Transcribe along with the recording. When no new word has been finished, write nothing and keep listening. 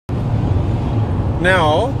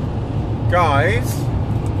Now, guys,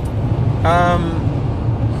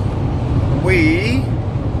 we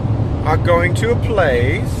are going to a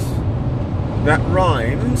place that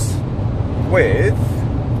rhymes with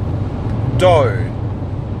dough.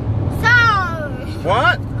 So.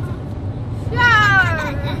 What? So.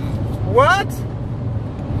 What?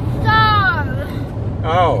 So.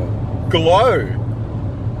 Oh, glow.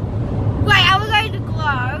 Wait, are we going to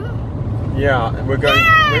glow? Yeah, we're going.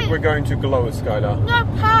 Yay! We're going to glow, Skylar. No,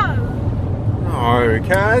 po. No,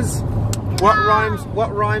 Kaz. What Glow. rhymes?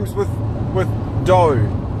 What rhymes with dough?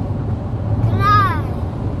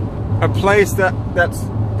 Glow. A place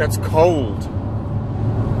that's cold.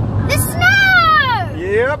 The snow.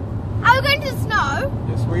 Yep. Are we going to the snow?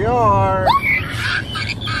 Yes, we are. Ow,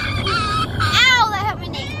 that hurt my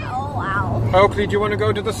knee. Oh, wow. Oakley, do you want to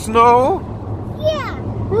go to the snow? Yeah.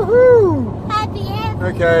 Woohoo! Happy, happy.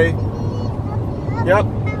 Okay. Yep.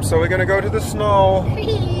 So we're gonna go to the snow,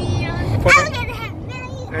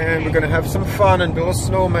 and we're gonna have some fun and build a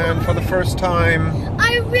snowman for the first time.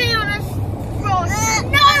 I really want to throw a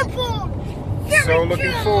snowball. So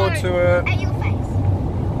looking forward to it. At your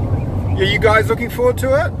face. Yeah, you guys looking forward to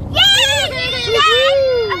it? Yay!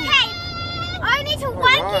 Woohoo! Okay. Only to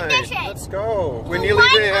one Alright, condition. let's go. We're The nearly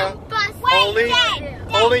one there. bus. Wait, Dad.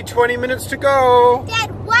 Only 20 minutes to go. Dad,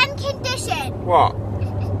 one condition. What?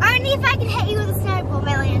 Only if I can hit you with a snowball a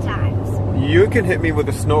million times. You can hit me with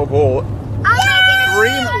a snowball I'll make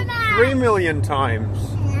it a snowman. 3 million times.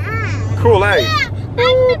 Yeah. Cool, eh? Yeah, and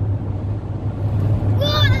the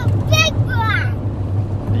big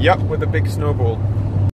one. Yep, with a big snowball.